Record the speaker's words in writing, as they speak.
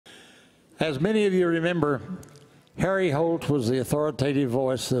As many of you remember, Harry Holt was the authoritative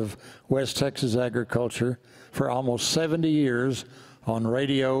voice of West Texas agriculture for almost 70 years on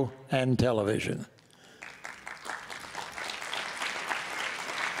radio and television.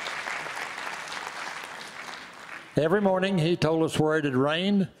 Every morning he told us where it had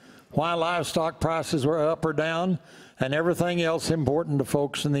rained, why livestock prices were up or down, and everything else important to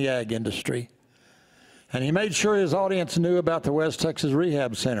folks in the ag industry. And he made sure his audience knew about the West Texas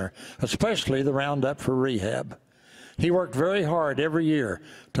Rehab Center, especially the Roundup for Rehab. He worked very hard every year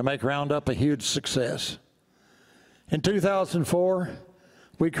to make Roundup a huge success. In 2004,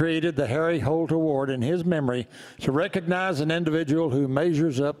 we created the Harry Holt Award in his memory to recognize an individual who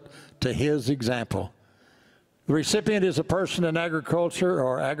measures up to his example. The recipient is a person in agriculture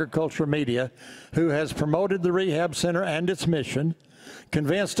or agriculture media who has promoted the Rehab Center and its mission,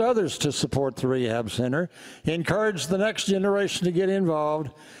 convinced others to support the Rehab Center, encouraged the next generation to get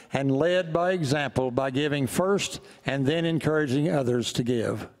involved, and led by example by giving first and then encouraging others to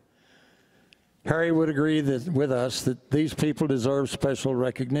give. Harry would agree with us that these people deserve special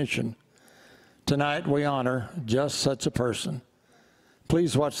recognition. Tonight we honor just such a person.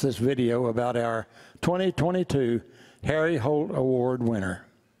 Please watch this video about our 2022 Harry Holt Award winner.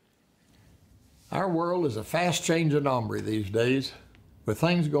 Our world is a fast-changing hombre these days. With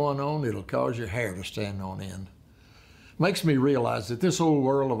things going on, it'll cause your hair to stand on end. Makes me realize that this old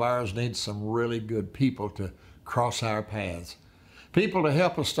world of ours needs some really good people to cross our paths. People to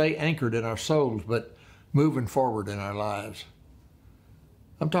help us stay anchored in our souls, but moving forward in our lives.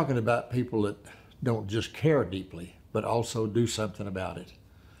 I'm talking about people that don't just care deeply, but also do something about it.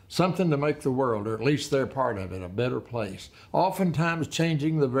 Something to make the world, or at least their part of it, a better place. Oftentimes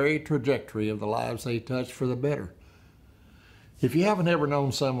changing the very trajectory of the lives they touch for the better. If you haven't ever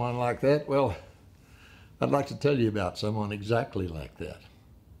known someone like that, well, I'd like to tell you about someone exactly like that.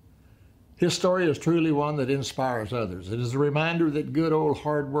 His story is truly one that inspires others. It is a reminder that good old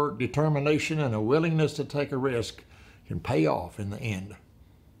hard work, determination, and a willingness to take a risk can pay off in the end.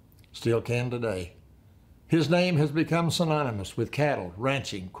 Still can today. His name has become synonymous with cattle,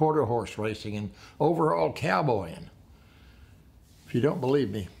 ranching, quarter horse racing, and overall cowboying. If you don't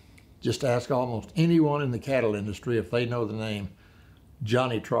believe me, just ask almost anyone in the cattle industry if they know the name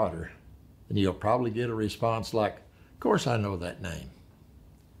Johnny Trotter, and you'll probably get a response like, "Of course I know that name."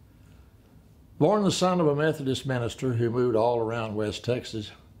 Born the son of a Methodist minister who moved all around West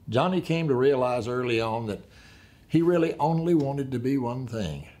Texas, Johnny came to realize early on that he really only wanted to be one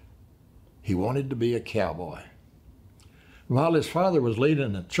thing. He wanted to be a cowboy. While his father was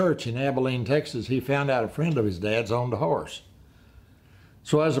leading a church in Abilene, Texas, he found out a friend of his dad's owned a horse.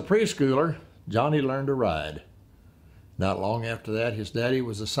 So as a preschooler, Johnny learned to ride. Not long after that, his daddy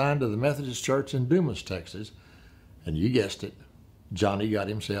was assigned to the Methodist Church in Dumas, Texas, and you guessed it, Johnny got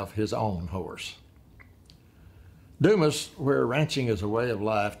himself his own horse. Dumas, where ranching is a way of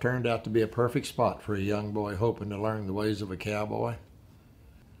life, turned out to be a perfect spot for a young boy hoping to learn the ways of a cowboy.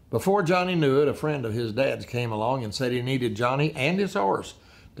 Before Johnny knew it, a friend of his dad's came along and said he needed Johnny and his horse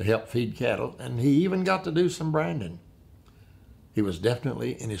to help feed cattle, and he even got to do some branding. He was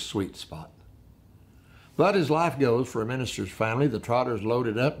definitely in his sweet spot. But as life goes for a minister's family, the Trotters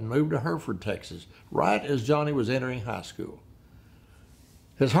loaded up and moved to Hereford, Texas, right as Johnny was entering high school.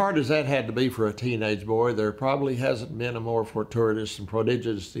 As hard as that had to be for a teenage boy, there probably hasn't been a more fortuitous and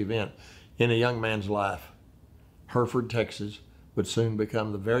prodigious event in a young man's life. Hereford, Texas would soon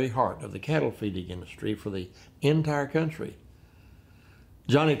become the very heart of the cattle feeding industry for the entire country.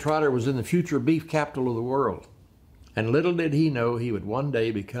 Johnny Trotter was in the future beef capital of the world, and little did he know he would one day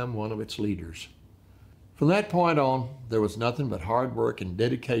become one of its leaders. From that point on, there was nothing but hard work and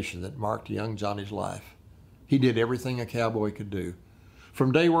dedication that marked young Johnny's life. He did everything a cowboy could do,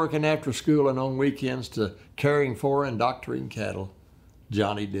 from day working after school and on weekends to caring for and doctoring cattle.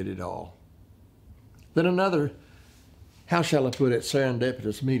 Johnny did it all. Then another, how shall I put it,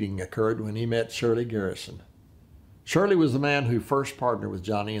 serendipitous meeting occurred when he met Shirley Garrison. Shirley was the man who first partnered with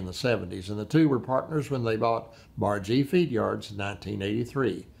Johnny in the 70s, and the two were partners when they bought Bar G Feed Yards in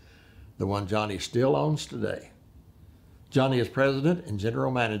 1983, the one Johnny still owns today. Johnny is president and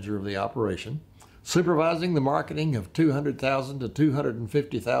general manager of the operation, supervising the marketing of 200,000 to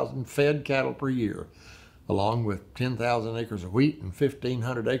 250,000 fed cattle per year, along with 10,000 acres of wheat and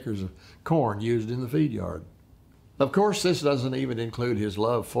 1,500 acres of corn used in the feed yard. Of course, this doesn't even include his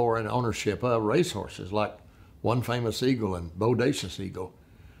love for and ownership of racehorses like One Famous Eagle and Bodacious Eagle,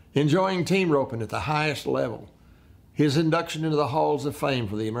 enjoying team roping at the highest level, his induction into the halls of fame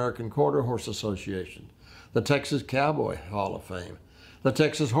for the American Quarter Horse Association, the Texas Cowboy Hall of Fame, the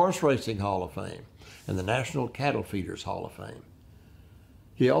Texas Horse Racing Hall of Fame, and the National Cattle Feeders Hall of Fame.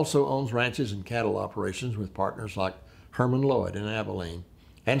 He also owns ranches and cattle operations with partners like Herman Lloyd in Abilene,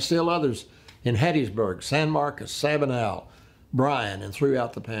 and still others in Hattiesburg, San Marcos, Sabinal, Bryan, and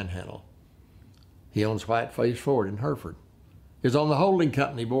throughout the Panhandle. He owns Whiteface Ford in Hereford, is on the holding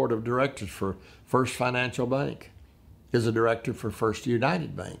company board of directors for First Financial Bank, is a director for First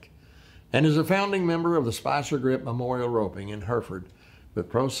United Bank, and is a founding member of the Spicer Grip Memorial Roping in Hereford, with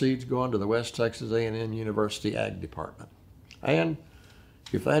proceeds going to the West Texas A&M University Ag Department. And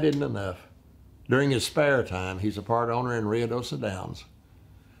if that isn't enough, during his spare time, he's a part owner in Ruidoso Downs.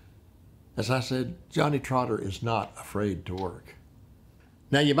 As I said, Johnny Trotter is not afraid to work.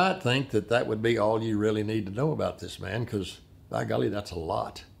 Now, you might think that that would be all you really need to know about this man, because, by golly, that's a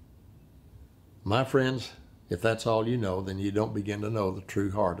lot. My friends, if that's all you know, then you don't begin to know the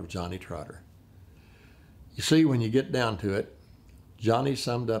true heart of Johnny Trotter. You see, when you get down to it, Johnny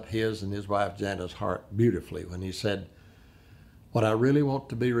summed up his and his wife Jana's heart beautifully when he said, "What I really want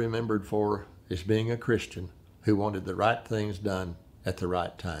to be remembered for is being a Christian who wanted the right things done at the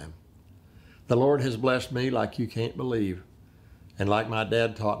right time. The Lord has blessed me like you can't believe, and like my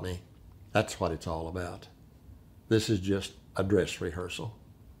dad taught me, that's what it's all about. This is just a dress rehearsal."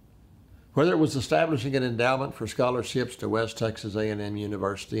 Whether it was establishing an endowment for scholarships to West Texas A&M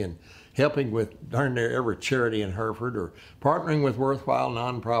University and helping with darn near every charity in Hereford, or partnering with worthwhile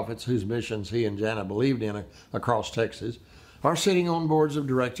nonprofits whose missions he and Jana believed in across Texas, or sitting on boards of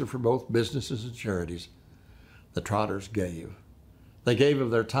directors for both businesses and charities, the Trotters gave. They gave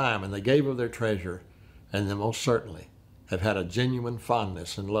of their time and they gave of their treasure, and they most certainly have had a genuine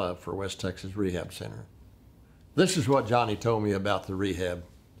fondness and love for West Texas Rehab Center. This is what Johnny told me about the rehab.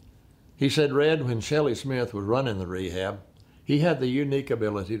 He said, "Red, when Shelley Smith was running the rehab, he had the unique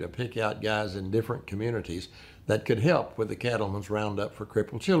ability to pick out guys in different communities that could help with the Cattlemen's Roundup for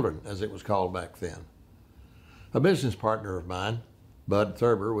Crippled Children, as it was called back then. A business partner of mine, Bud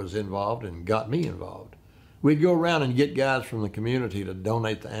Thurber, was involved and got me involved. We'd go around and get guys from the community to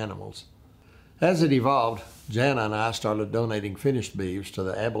donate the animals. As it evolved, Jana and I started donating finished beeves to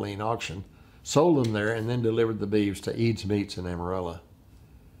the Abilene auction, sold them there, and then delivered the beeves to Eads Meats in Amarillo.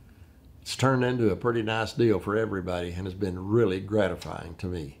 It's turned into a pretty nice deal for everybody and has been really gratifying to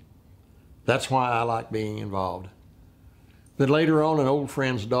me. That's why I like being involved." Then later on, an old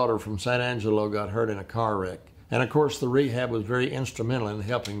friend's daughter from San Angelo got hurt in a car wreck, and of course the rehab was very instrumental in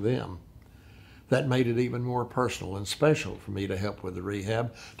helping them. That made it even more personal and special for me to help with the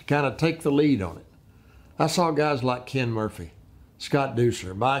rehab, to kind of take the lead on it. I saw guys like Ken Murphy, Scott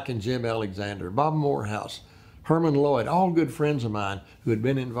Deucer, Mike and Jim Alexander, Bob Morehouse, Herman Lloyd, all good friends of mine who had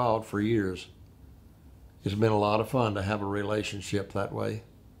been involved for years. It's been a lot of fun to have a relationship that way.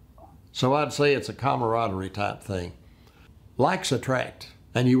 So I'd say it's a camaraderie type thing. Likes attract,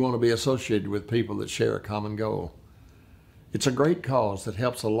 and you want to be associated with people that share a common goal. It's a great cause that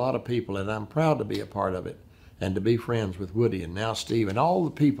helps a lot of people, and I'm proud to be a part of it and to be friends with Woody and now Steve and all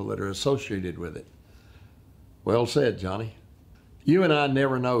the people that are associated with it. Well said, Johnny. You and I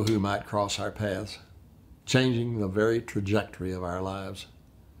never know who might cross our paths, changing the very trajectory of our lives.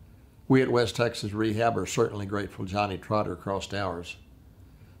 We at West Texas Rehab are certainly grateful Johnny Trotter crossed ours.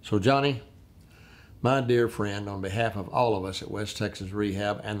 So Johnny, my dear friend, on behalf of all of us at West Texas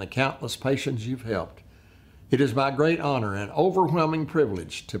Rehab and the countless patients you've helped, it is my great honor and overwhelming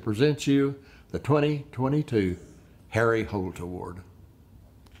privilege to present you the 2022 Harry Holt Award.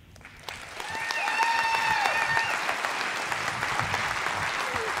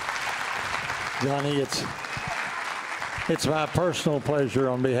 Johnny, it's my personal pleasure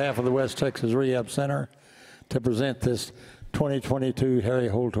on behalf of the West Texas Rehab Center to present this 2022 Harry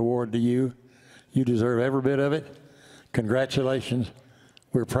Holt Award to you. You deserve every bit of it. Congratulations.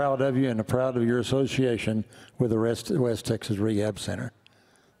 We're proud of you and proud of your association with the West Texas Rehab Center.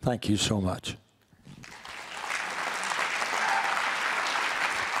 Thank you so much.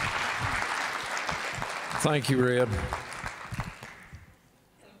 Thank you, Red.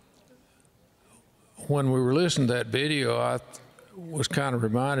 When we were listening to that video, I was kind of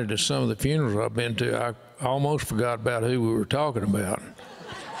reminded of some of the funerals I've been to. I almost forgot about who we were talking about.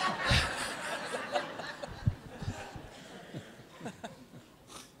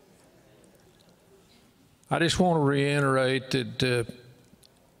 I just want to reiterate that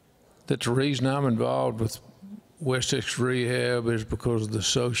the reason I'm involved with West Texas Rehab is because of the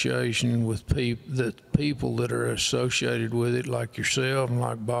association with the people that are associated with it, like yourself and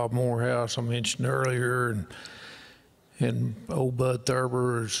like Bob Morehouse I mentioned earlier, and old Bud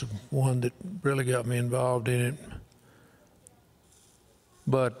Thurber is one that really got me involved in it.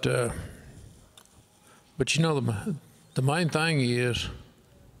 But you know, the main thing is,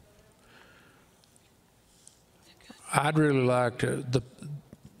 I'd really like to,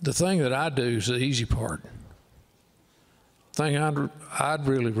 the thing that I do is the easy part. The thing I'd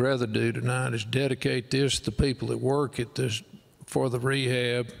really rather do tonight is dedicate this to the people that work at this for the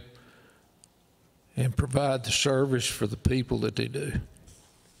rehab and provide the service for the people that they do.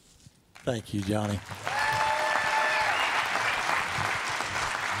 Thank you, Johnny.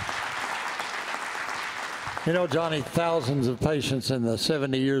 You know, Johnny, thousands of patients in the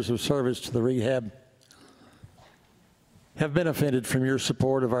 70 years of service to the rehab have benefited from your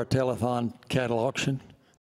support of our telethon cattle auction.